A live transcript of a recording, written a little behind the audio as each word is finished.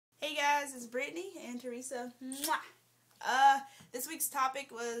guys, it's Brittany and Teresa. This week's topic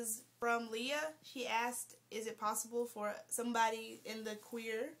was from Leah. She asked, is it possible for somebody in the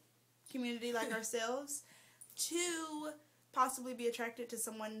queer community like ourselves to possibly be attracted to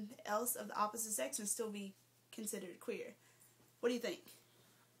someone else of the opposite sex and still be considered queer? What do you think?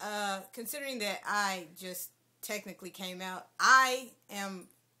 Considering that I just technically came out, I am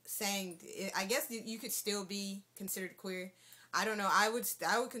saying, I guess you could still be considered queer. I don't know. I would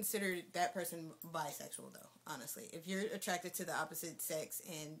consider that person bisexual, though, honestly. If you're attracted to the opposite sex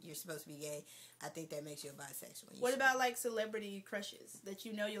and you're supposed to be gay, I think that makes you a bisexual. What about, like, celebrity crushes that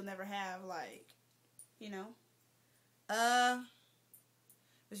you know you'll never have, like, you know? What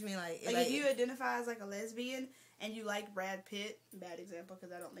you mean, like if you identify as, like, a lesbian and you like Brad Pitt, bad example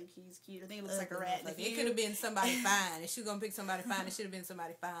because I don't think he's cute. I think he looks like a rat. It could have been somebody fine. If she was going to pick somebody fine, it should have been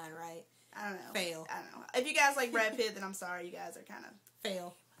somebody fine, right? I don't know. Fail. I don't know. If you guys like Brad Pitt, then I'm sorry. You guys are kind of...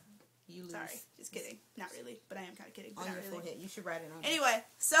 Fail. You lose. Sorry. Just kidding. Not really. But I am kind of kidding. On your forehead. You should write it on. Anyway,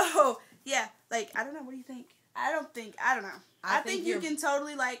 so, yeah. Like, I don't know. What do you think? I don't know. I think you can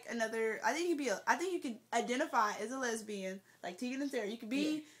totally like another... I think you can identify as a lesbian, like Tegan and Sarah. You could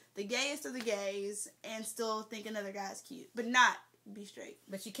be the gayest of the gays and still think another guy's cute. But not be straight.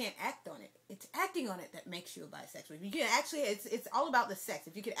 But you can't act on it. It's acting on it that makes you a bisexual. You can actually, it's all about the sex.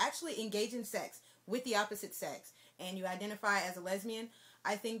 If you could actually engage in sex with the opposite sex and you identify as a lesbian,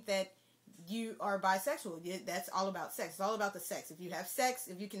 I think that you are bisexual. That's all about sex. It's all about the sex. If you have sex,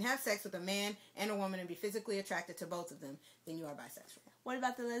 if you can have sex with a man and a woman and be physically attracted to both of them, then you are bisexual. What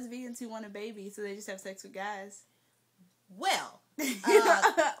about the lesbians who want a baby, so they just have sex with guys? Well, when?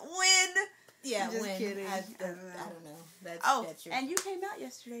 Yeah, I'm just when. kidding. I don't know. That's your... and you came out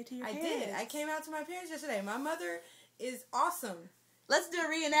yesterday to your parents. I did. I came out to my parents yesterday. My mother is awesome. Let's do a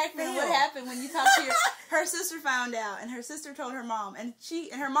reenactment of what happened when you talked to her sister found out, and her sister told her mom, and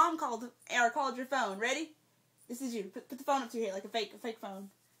her mom called your phone. Ready? This is you. Put the phone up to your head like a fake phone.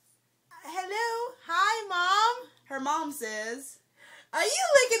 Hello? Hi, Mom? Her mom says, are you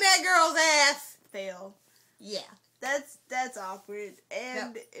licking that girl's ass? Fail. Yeah. That's awkward,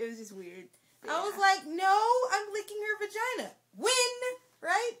 and it was just weird. Yeah. I was like, no, I'm licking her vagina. When?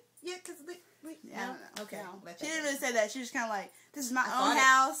 Right? Yeah, because... I don't know. Okay. No. She didn't really say that. She was kind of like, this is my own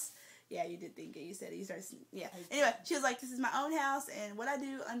house. Yeah, you did think it. You said it. You started... Yeah. Anyway, she was like, this is my own house, and what I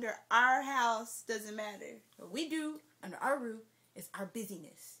do under our house doesn't matter. What we do under our roof is our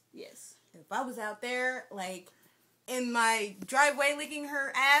busyness. Yes. If I was out there, like... in my driveway licking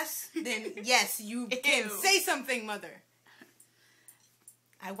her ass, then yes, you can say something, Mother.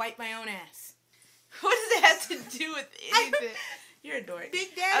 I wipe my own ass. What does it have to do with anything? You're a dork.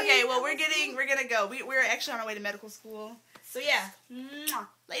 Big Daddy. Okay, well, we're gonna go. We're actually on our way to medical school. So yeah.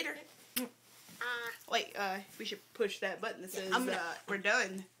 Later. Wait, we should push that button that says we're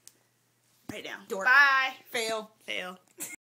done. Right now. Dork. Bye. Fail. Fail.